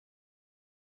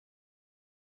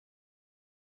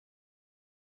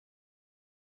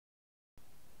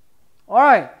All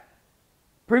right.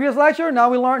 Previous lecture, now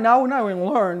we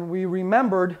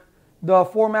remembered the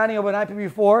formatting of an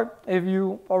IPv4. If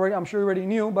you already, I'm sure you already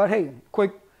knew, but hey,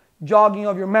 quick jogging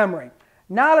of your memory.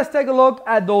 Now let's take a look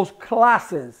at those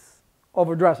classes of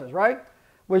addresses, right?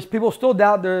 Which people still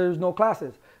doubt there's no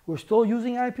classes. We're still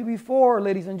using IPv4,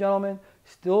 ladies and gentlemen,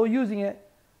 still using it.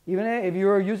 Even if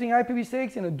you're using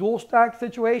IPv6 in a dual stack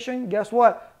situation, guess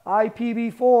what?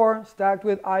 IPv4 stacked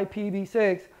with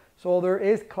IPv6. So there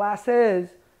is classes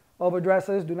of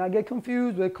addresses. Do not get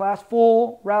confused with class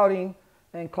full routing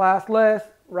and classless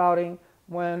routing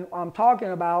when I'm talking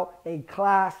about a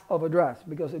class of address,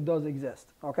 because it does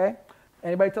exist, okay?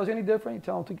 Anybody tells you any different, you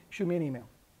tell them to shoot me an email.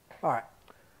 All right.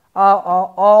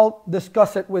 I'll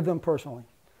discuss it with them personally.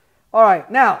 All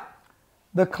right, now,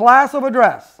 the class of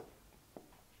address.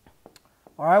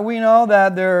 All right, we know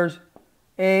that there's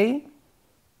A,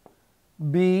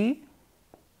 B,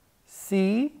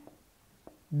 C,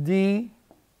 D,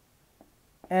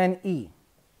 and E,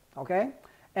 okay?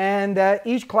 And that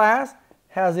each class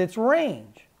has its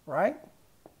range, right?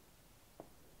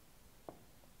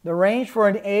 The range for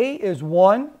an A is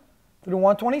 1 through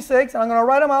 126, and I'm going to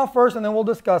write them out first and then we'll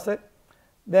discuss it.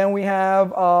 Then we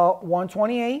have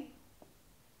 128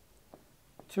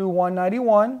 to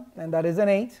 191, and that is an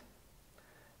 8.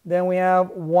 Then we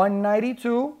have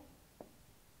 192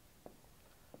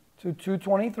 to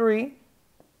 223,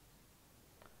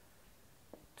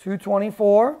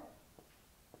 224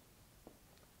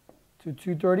 to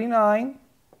 239,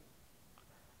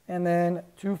 and then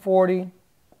 240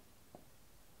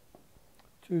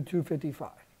 to 255.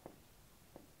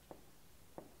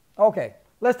 Okay,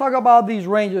 let's talk about these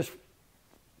ranges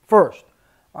first.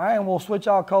 All right, and we'll switch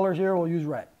out colors here. We'll use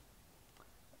red.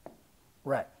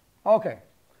 Red. Okay.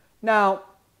 Now,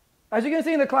 as you can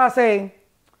see in the Class A,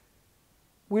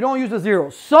 we don't use the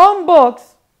zeros. Some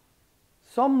books,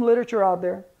 some literature out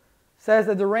there says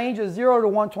that the range is 0 to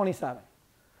 127.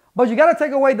 But you got to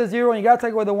take away the 0 and you got to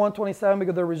take away the 127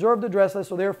 because they're reserved addresses,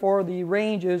 so therefore the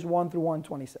range is 1 through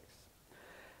 126.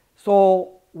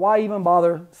 So why even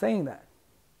bother saying that?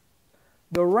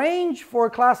 The range for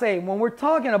Class A, when we're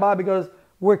talking about, because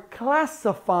we're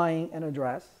classifying an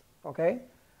address, okay?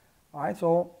 All right,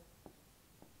 so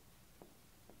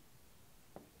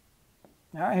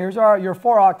here's your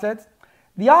 4 octets.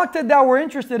 The octet that we're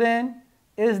interested in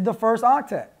is the first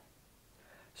octet.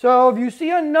 So if you see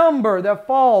a number that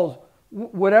falls,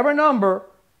 whatever number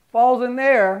falls in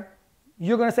there,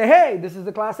 you're going to say, hey, this is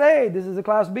the Class A, this is the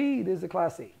Class B, this is the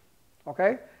Class C.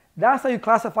 Okay? That's how you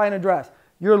classify an address.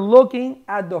 You're looking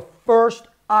at the first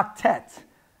octet.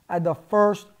 At the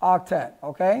first octet,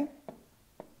 okay?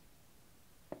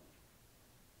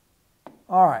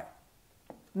 All right.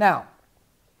 Now,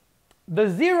 the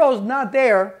 0 is not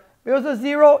there because the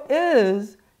 0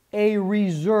 is a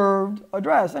reserved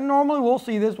address. And normally we'll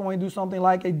see this when we do something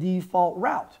like a default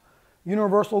route,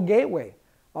 universal gateway.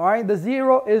 All right, the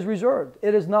 0 is reserved.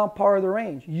 It is not part of the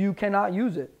range. You cannot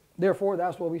use it. Therefore,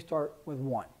 that's why we start with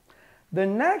 1. The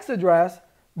next address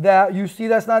that you see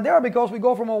that's not there because we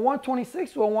go from a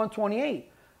 126 to a 128.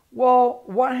 Well,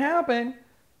 what happened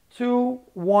to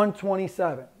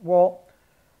 127? Well,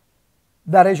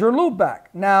 that is your loopback.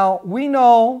 Now, we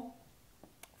know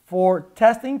for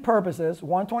testing purposes,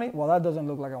 120, well, that doesn't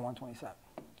look like a 127.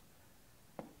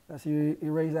 Let's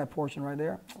erase that portion right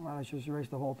there. Well, let's just erase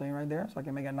the whole thing right there so I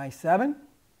can make a nice 7.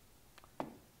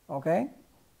 Okay.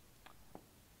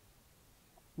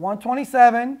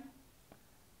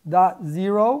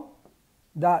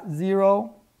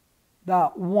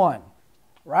 127.0.0.1,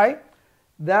 right?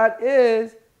 That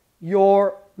is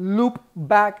your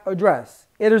loopback address.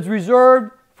 It is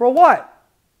reserved for what?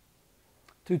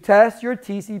 To test your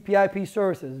TCP/IP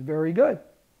services. Very good.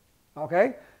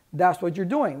 Okay? That's what you're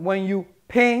doing. When you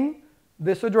ping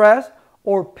this address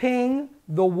or ping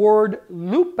the word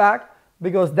loopback,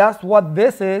 because that's what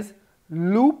this is,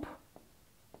 loop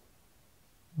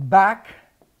back,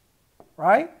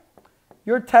 right?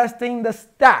 You're testing the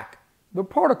stack, the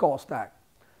protocol stack,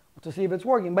 to see if it's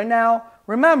working. But now,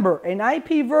 remember, in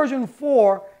IP version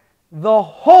 4, the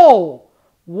whole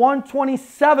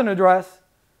 127 address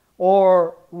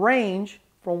or range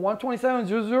from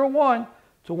 127.0.0.1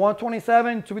 to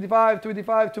 127, 255,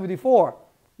 255, 254.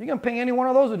 You can ping any one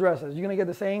of those addresses. You're going to get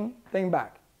the same thing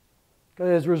back because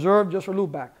it's reserved just for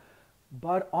loopback.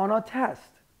 But on a test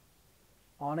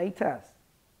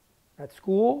at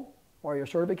school or your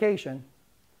certification,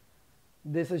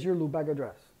 this is your loopback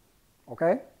address.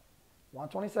 Okay?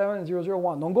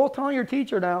 127.0.0.1. Don't go telling your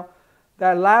teacher now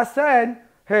that last said,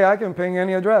 hey, I can ping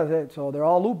any address. Hey, so they're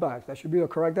all loopbacks. That should be the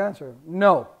correct answer.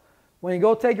 No. When you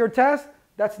go take your test,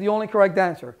 that's the only correct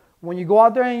answer. When you go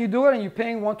out there and you do it and you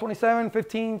ping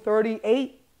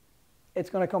 127.15.30.8, it's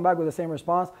going to come back with the same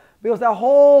response because that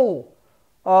whole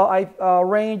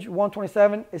range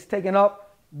 127 is taken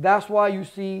up. That's why you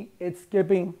see it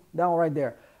skipping down right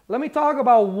there. Let me talk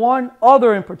about one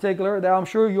other in particular that I'm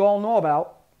sure you all know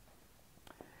about,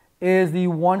 is the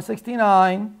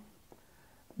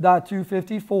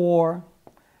 169.254.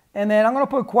 And then I'm going to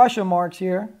put question marks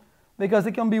here because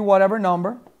it can be whatever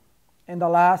number in the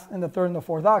last, in the third, and the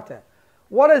fourth octet.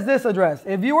 What is this address?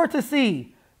 If you were to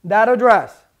see that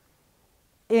address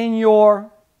in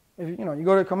your, you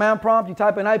go to command prompt, you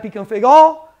type in ipconfig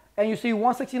all, and you see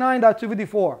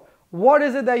 169.254. What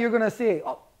is it that you're going to see?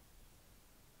 Oh,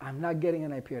 I'm not getting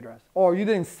an IP address. Or you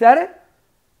didn't set it,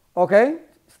 okay,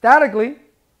 statically,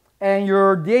 and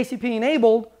you're DHCP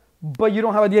enabled, but you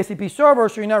don't have a DHCP server,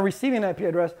 so you're not receiving an IP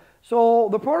address. So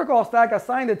the protocol stack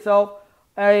assigned itself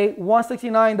a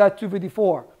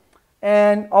 169.254.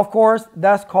 And of course,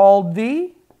 that's called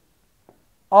the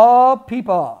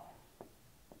IPv6.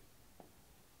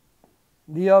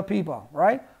 The IPv6,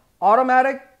 right?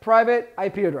 Automatic private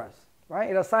IP address,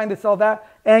 right? It assigned itself that,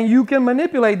 and you can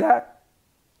manipulate that.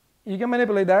 You can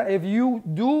manipulate that if you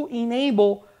do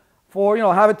enable for,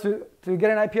 have it to get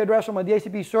an IP address from a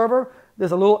DHCP server.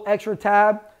 There's a little extra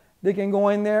tab that can go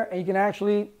in there, and you can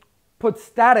actually put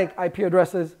static IP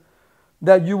addresses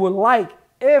that you would like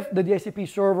if the DHCP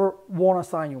server won't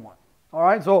assign you one. All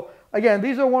right, so again,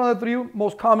 these are one of the 3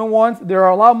 most common ones. There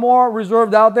are a lot more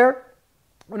reserved out there.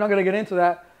 We're not going to get into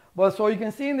that. But so you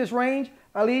can see in this range,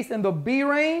 at least in the B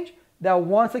range, that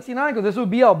 169, because this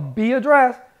would be a B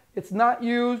address, it's not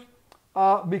used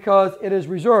because it is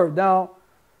reserved. Now,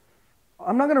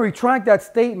 I'm not going to retract that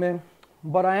statement,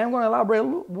 but I am going to elaborate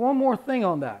one more thing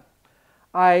on that.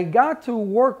 I got to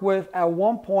work with, at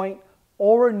one point,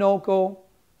 Orinoco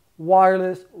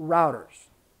wireless routers.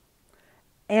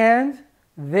 And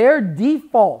their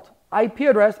default IP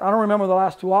address, I don't remember the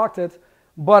last 2 octets,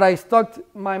 but I stuck to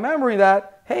my memory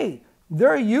that, hey,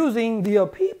 they're using the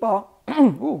IPv6,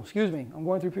 ooh, excuse me, I'm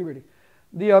going through puberty.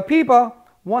 The IPv6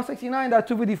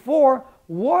 169.254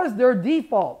 was their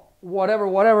default,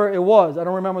 whatever it was. I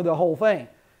don't remember the whole thing.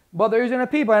 But they're using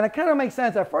IPv6, and it kind of makes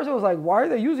sense. At first, it was like, why are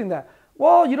they using that?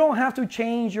 Well, you don't have to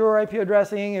change your IP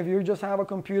addressing if you just have a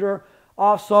computer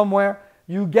off somewhere.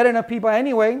 You get an IPv6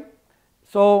 anyway,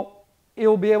 so it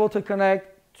will be able to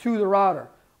connect to the router.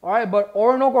 All right, but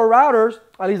Orinoco routers,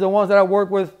 at least the ones that I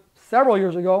worked with several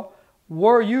years ago,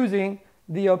 were using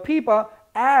the IPv6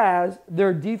 as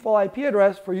their default IP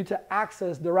address for you to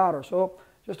access the router. So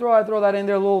just throw that in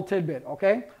there, a little tidbit,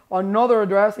 okay? Another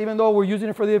address, even though we're using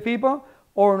it for the IPv6,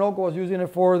 Orinoco was using it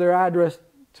for their address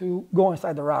to go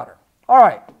inside the router. All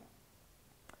right.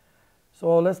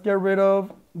 So let's get rid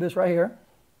of this right here.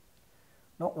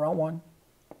 No, wrong one.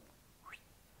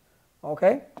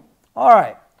 Okay. All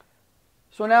right.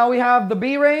 So now we have the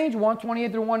B range,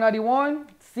 128 through 191.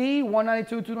 C,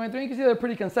 192, 223. You can see they're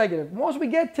pretty consecutive. Once we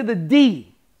get to the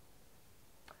D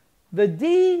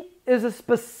is a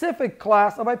specific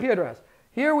class of IP address.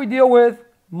 Here we deal with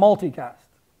multicast.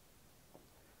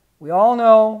 We all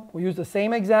know, we use the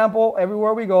same example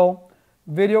everywhere we go.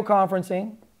 Video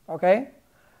conferencing, okay?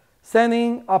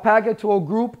 Sending a packet to a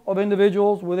group of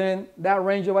individuals within that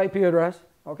range of IP address,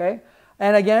 okay?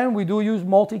 And again, we do use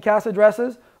multicast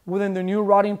addresses within the new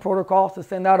routing protocols to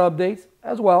send out updates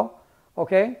as well,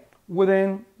 okay,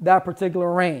 within that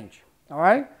particular range, all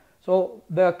right? So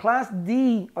the class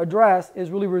D address is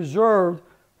really reserved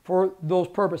for those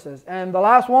purposes. And the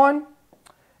last one,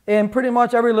 in pretty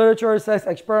much every literature, it says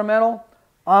experimental.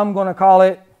 I'm going to call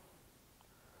it,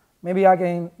 maybe I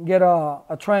can get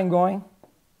a trend going,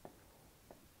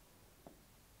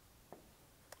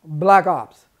 Black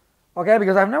Ops. Okay,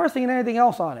 because I've never seen anything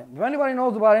else on it. If anybody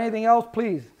knows about anything else,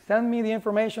 please send me the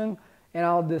information and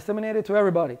I'll disseminate it to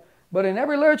everybody. But in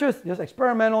every literature, it's just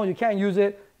experimental. You can't use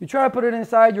it. You try to put it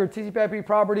inside your TCP/IP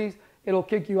properties, it'll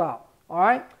kick you out. All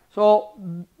right? So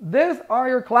these are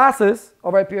your classes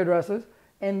of IP addresses,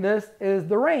 and this is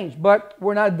the range. But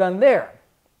we're not done there,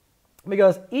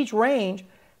 because each range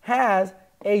has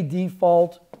a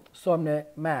default subnet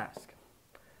mask.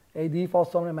 A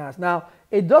default subnet mask. Now,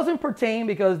 it doesn't pertain,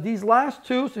 because these last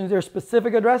two, since they're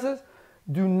specific addresses,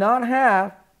 do not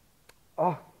have,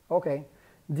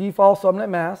 default subnet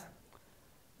mask.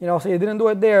 You know, see, it didn't do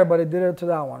it there, but it did it to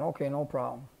that one. Okay, no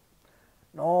problem.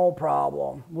 No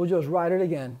problem. We'll just write it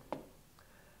again.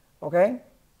 Okay?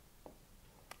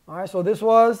 All right, so this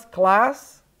was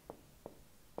class.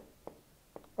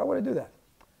 Why would I do that?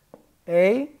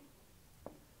 A,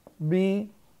 B,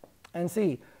 and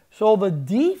C. So the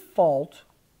default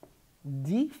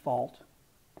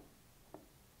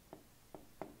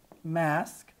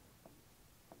mask.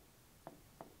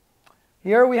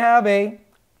 Here we have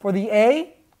for the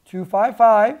A,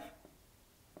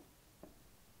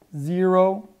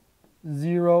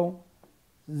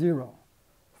 255.0.0.0.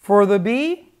 For the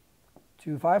B,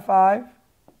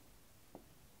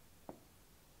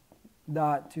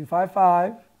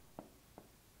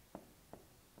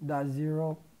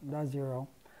 255.255.0.0.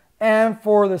 And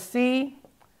for the C,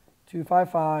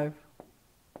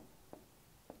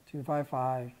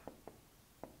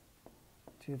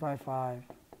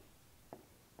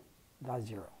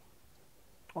 255.255.255.0.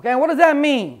 Okay, and what does that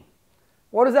mean?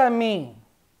 What does that mean?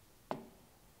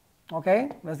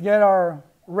 Okay, let's get our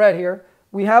red here.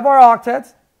 We have our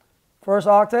octets. First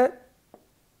octet,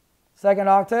 second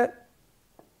octet,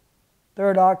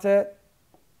 third octet,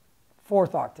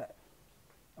 fourth octet.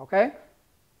 Okay?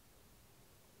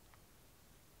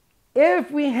 If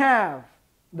we have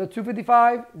the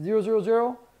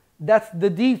 255.0.0.0, that's the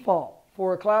default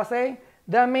for class A.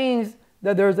 That means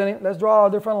that there's any, let's draw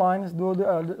a different line. Let's do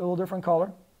a little different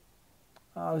color.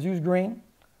 Let's use green.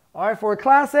 All right, for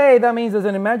class A, that means there's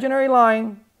an imaginary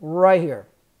line right here.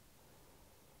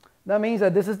 That means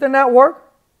that this is the network.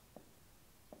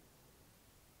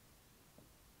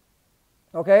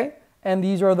 Okay, and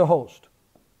these are the hosts.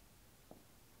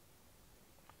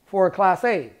 For class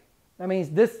A, that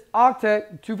means this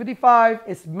octet, 255,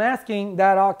 is masking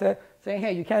that octet, saying,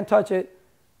 hey, you can't touch it.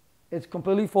 It's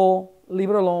completely full. Leave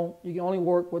it alone. You can only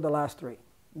work with the last three.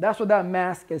 That's what that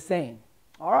mask is saying.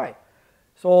 All right.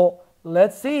 So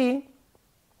let's see.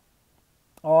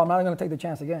 Oh, I'm not going to take the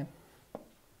chance again.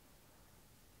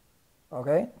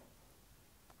 Okay.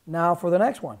 Now for the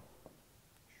next one.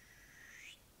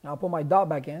 I'll put my dot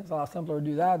back in. It's a lot simpler to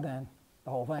do that than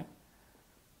the whole thing.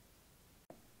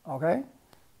 Okay.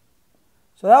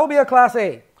 So that will be a class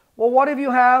A. Well, what if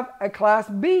you have a class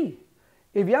B?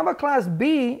 If you have a class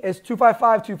B, it's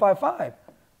 255.255.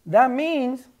 That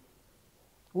means,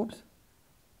 oops,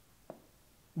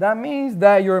 that means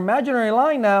that your imaginary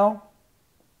line now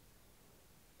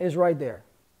is right there.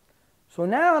 So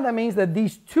now that means that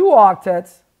these two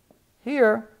octets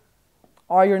here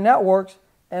are your networks,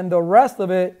 and the rest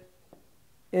of it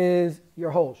is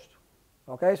your host.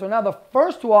 Okay, so now the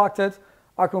first two octets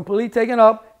are completely taken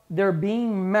up. They're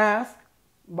being masked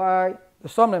by the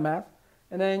subnet mask.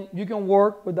 And then you can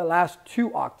work with the last two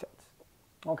octets,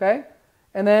 okay?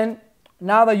 And then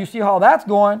now that you see how that's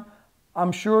going,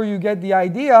 I'm sure you get the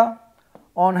idea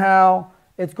on how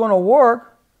it's going to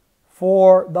work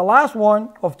for the last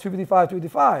one of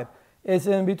 255.255. It's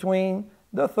in between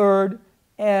the third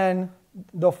and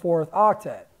the fourth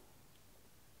octet.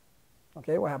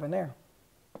 Okay, what happened there?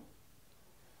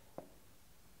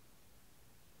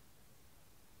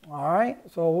 All right,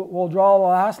 so we'll draw the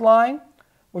last line,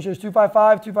 which is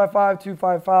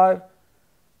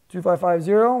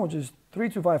 255.255.255.255.0, which is 3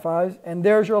 255s, and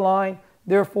there's your line.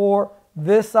 Therefore,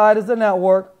 this side is the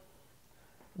network,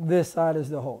 this side is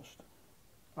the host.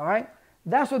 All right,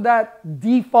 that's what that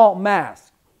default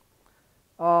mask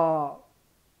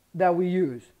that we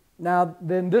use. Now,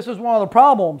 then this is one of the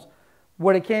problems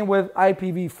when it came with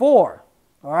IPv4, all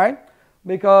right,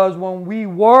 because when we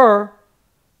were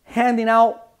handing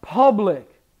out public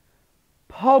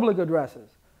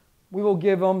addresses, we will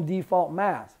give them default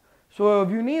masks. So if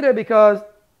you need it, because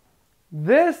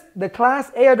this, the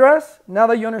class A address, now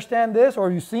that you understand this, or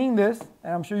you've seen this,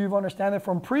 and I'm sure you've understood it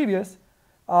from previous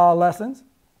lessons,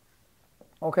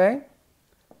 okay?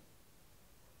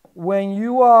 When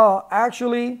you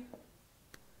actually,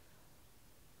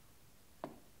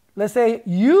 let's say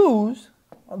use,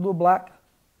 I'll do black.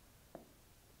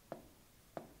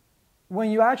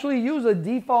 When you actually use a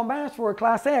default mask for a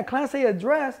class A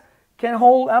address can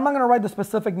hold, I'm not going to write the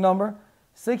specific number,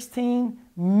 16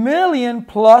 million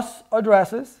plus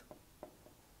addresses.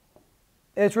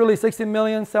 It's really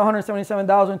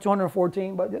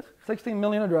 16,777,214, but just 16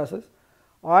 million addresses.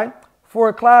 All right. For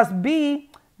a class B,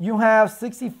 you have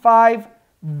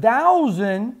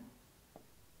 65,000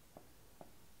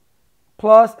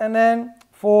 plus, and then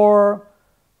for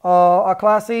a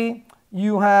class C,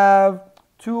 you have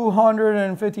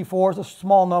 254. It's a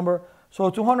small number. So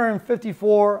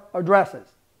 254 addresses.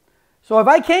 So if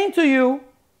I came to you,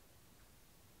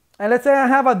 and let's say I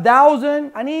have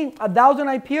 1,000, I need 1,000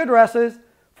 IP addresses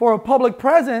for a public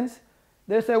presence,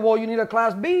 they say, well, you need a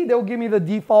class B, they'll give me the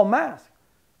default mask.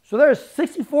 So there's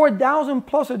 64,000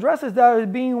 plus addresses that are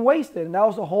being wasted. And that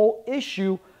was the whole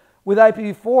issue with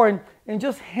IPv4 and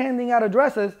just handing out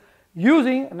addresses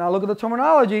using, and now look at the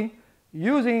terminology,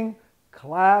 using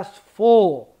class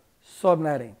full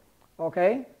subnetting.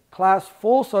 Okay? Class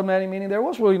full subnetting, meaning there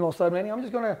was really no subnetting. I'm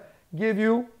just going to give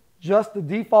you just the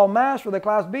default mask for the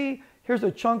Class B. Here's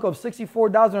a chunk of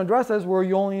 64,000 addresses where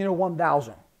you only need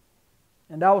 1,000.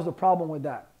 And that was the problem with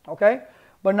that, okay?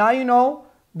 But now you know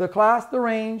the class, the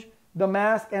range, the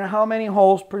mask, and how many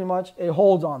hosts pretty much it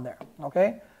holds on there,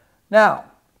 okay? Now,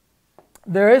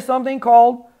 there is something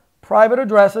called private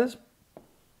addresses,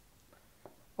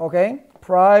 okay?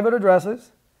 Private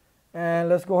addresses. And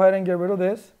let's go ahead and get rid of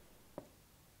this.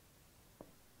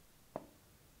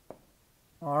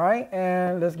 All right,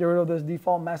 and let's get rid of this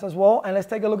default mask as well. And let's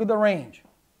take a look at the range,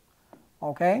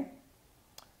 okay?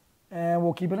 And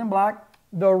we'll keep it in black.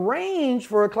 The range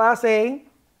for a Class A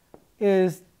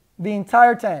is the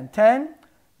entire 10.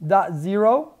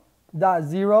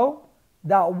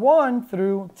 10.0.0.1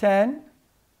 through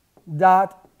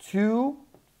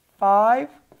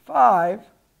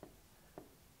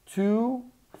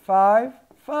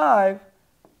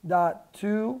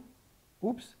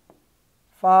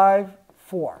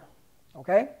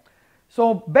Okay?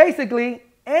 So basically,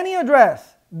 any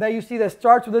address that you see that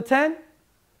starts with a 10,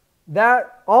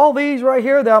 that all these right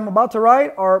here that I'm about to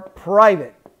write are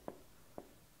private.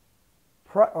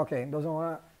 Okay, doesn't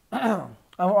want to.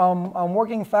 I'm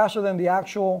working faster than the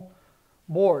actual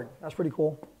board. That's pretty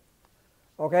cool.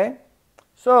 Okay,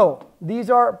 so these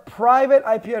are private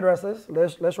IP addresses.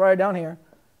 Let's write it down here.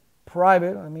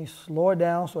 Private. Let me slow it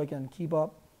down so I can keep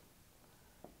up.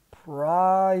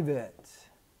 Private.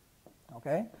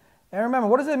 Okay, and remember,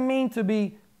 what does it mean to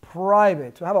be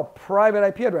private? To have a private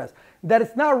IP address? That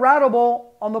it's not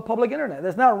routable on the public internet.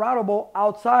 It's not routable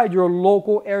outside your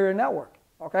local area network.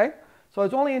 Okay, so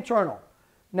it's only internal.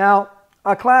 Now,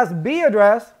 a Class B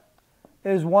address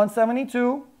is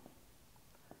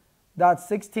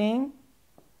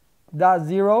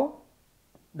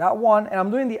 172.16.0.1, and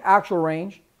I'm doing the actual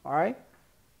range, all right,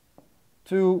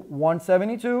 to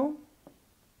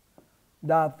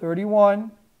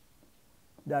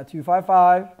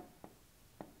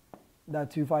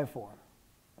 172.31.255.254.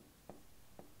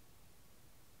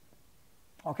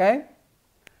 Okay?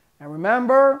 And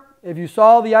remember, if you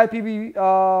saw the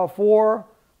IPv4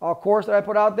 course that I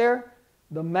put out there,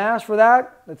 the mask for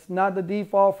that, it's not the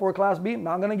default for Class B. I'm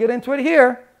not going to get into it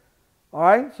here. All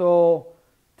right? So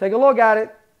take a look at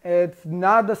it. It's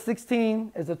not the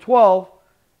 16, it's a 12.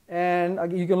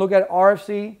 And you can look at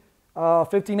RFC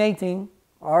 1518,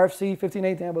 RFC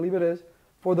 1518, I believe it is,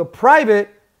 for the private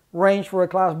range for a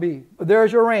Class B. But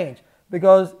there's your range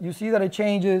because you see that it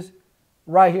changes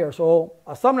right here. So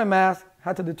a subnet mask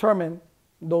had to determine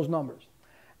those numbers.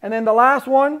 And then the last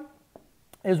one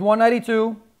is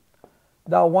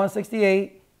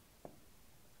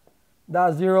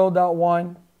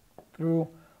 192.168.0.1 through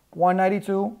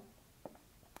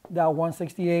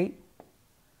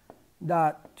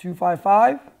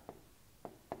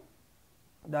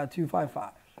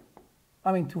 192.168.255.255.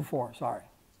 I mean 24, sorry,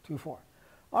 24.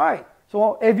 All right,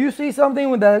 so if you see something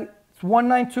with that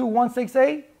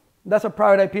 192.168, that's a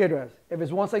private IP address. If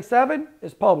it's 167,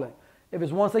 it's public. If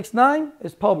it's 169,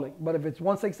 it's public. But if it's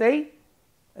 168,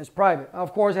 it's private.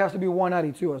 Of course, it has to be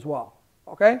 192 as well.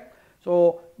 Okay?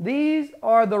 So these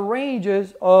are the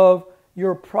ranges of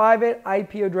your private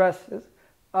IP addresses,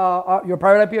 your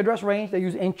private IP address range they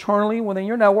use internally within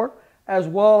your network, as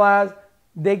well as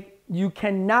you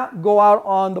cannot go out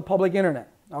on the public internet.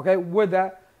 Okay? With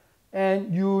that,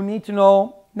 and you need to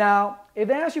know now if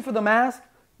they ask you for the mask,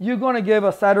 you're going to give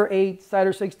a CIDR 8,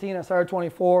 CIDR 16, and CIDR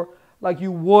 24 like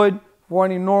you would for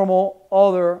any normal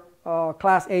other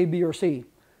Class A, B, or C.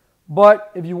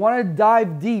 But if you want to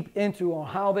dive deep into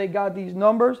how they got these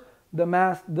numbers, the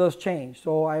mask does change.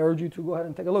 So I urge you to go ahead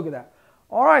and take a look at that.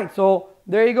 All right, so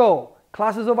there you go.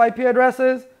 Classes of IP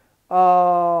addresses,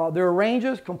 their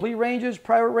ranges, complete ranges,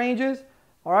 private ranges.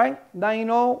 All right, now you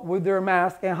know with their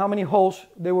mask and how many hosts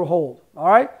they will hold. All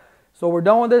right, so we're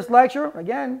done with this lecture.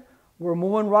 Again, we're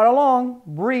moving right along,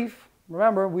 brief.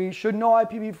 Remember, we should know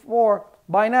IPv4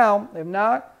 by now. If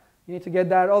not, you need to get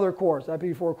that other course,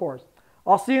 IPv4 course.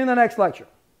 I'll see you in the next lecture.